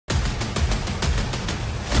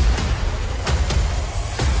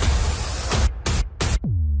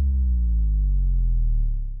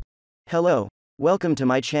Hello, welcome to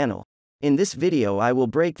my channel. In this video I will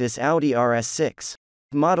break this Audi RS6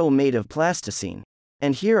 model made of plasticine.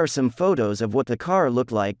 And here are some photos of what the car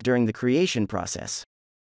looked like during the creation process.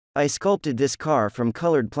 I sculpted this car from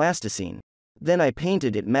colored plasticine. Then I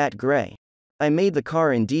painted it matte gray. I made the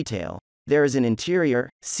car in detail. There is an interior,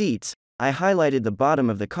 seats. I highlighted the bottom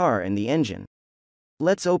of the car and the engine.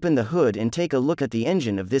 Let's open the hood and take a look at the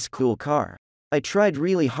engine of this cool car. I tried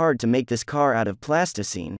really hard to make this car out of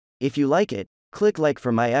plasticine. If you like it, click like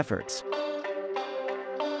for my efforts.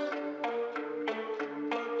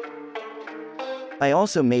 I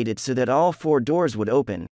also made it so that all 4 doors would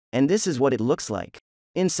open, and this is what it looks like.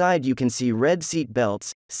 Inside you can see red seat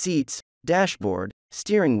belts, seats, dashboard,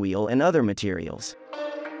 steering wheel and other materials.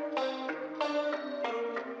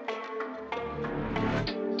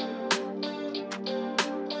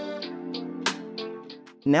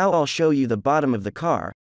 Now I'll show you the bottom of the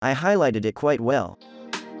car. I highlighted it quite well.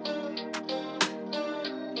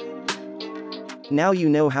 Now you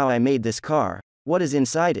know how I made this car, what is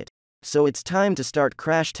inside it. So it's time to start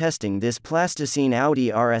crash testing this plasticine Audi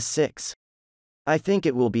RS6. I think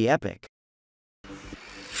it will be epic.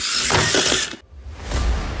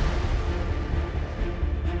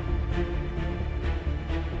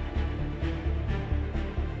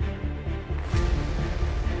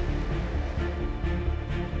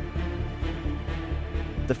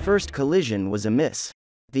 The first collision was a miss.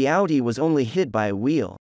 The Audi was only hit by a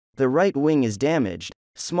wheel. The right wing is damaged,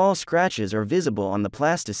 small scratches are visible on the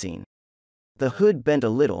plasticine. The hood bent a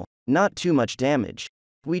little, not too much damage.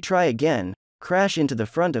 We try again, crash into the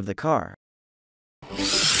front of the car.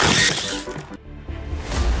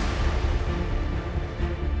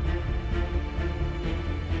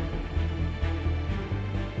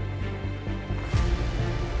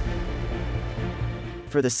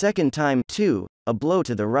 For the second time, too, a blow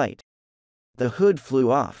to the right. The hood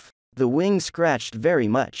flew off. The wing scratched very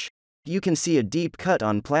much. You can see a deep cut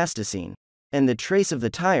on plasticine. And the trace of the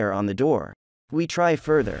tire on the door. We try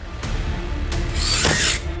further.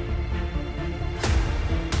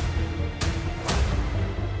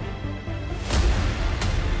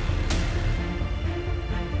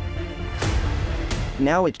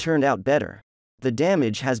 Now it turned out better. The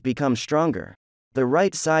damage has become stronger. The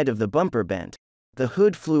right side of the bumper bent. The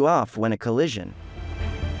hood flew off when a collision.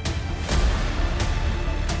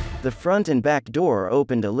 The front and back door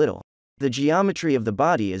opened a little. The geometry of the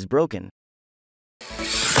body is broken.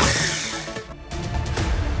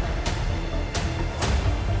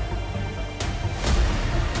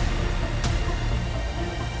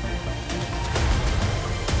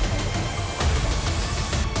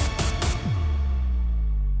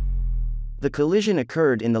 The collision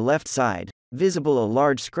occurred in the left side, visible a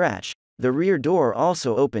large scratch. The rear door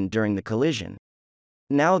also opened during the collision.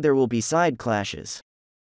 Now there will be side clashes.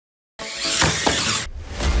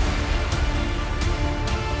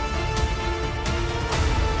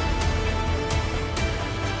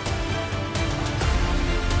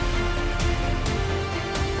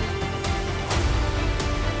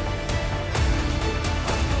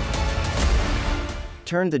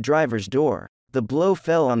 Turned the driver's door. The blow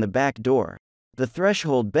fell on the back door. The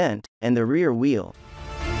threshold bent, and the rear wheel.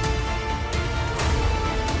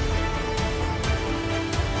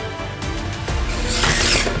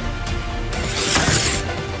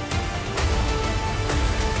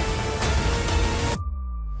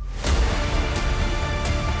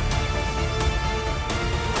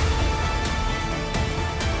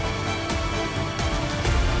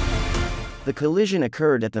 The collision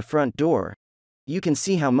occurred at the front door. You can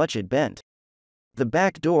see how much it bent. The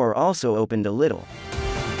back door also opened a little.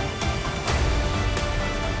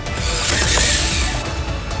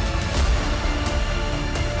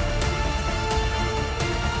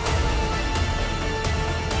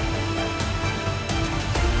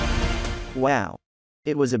 Wow!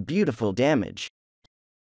 It was a beautiful damage.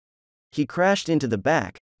 He crashed into the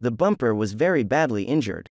back. The bumper was very badly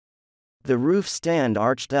injured. The roof stand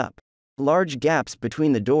arched up. Large gaps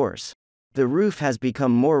between the doors. The roof has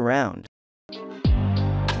become more round.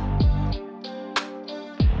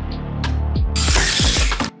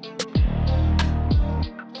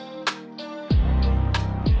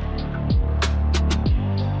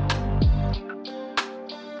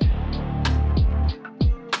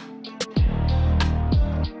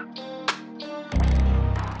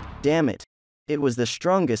 Damn it. It was the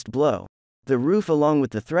strongest blow. The roof along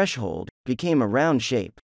with the threshold became a round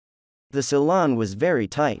shape. The salon was very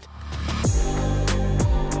tight.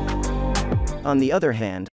 On the other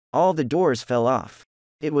hand, all the doors fell off.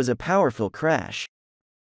 It was a powerful crash.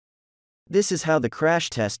 This is how the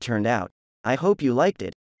crash test turned out. I hope you liked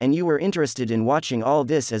it. and you were interested in watching all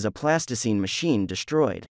this as a plasticine machine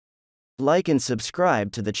destroyed. Like and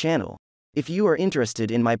subscribe to the channel if you are interested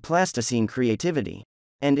in my plasticine creativity.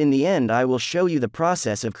 And in the end I will show you the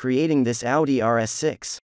process of creating this Audi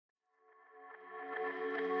RS6.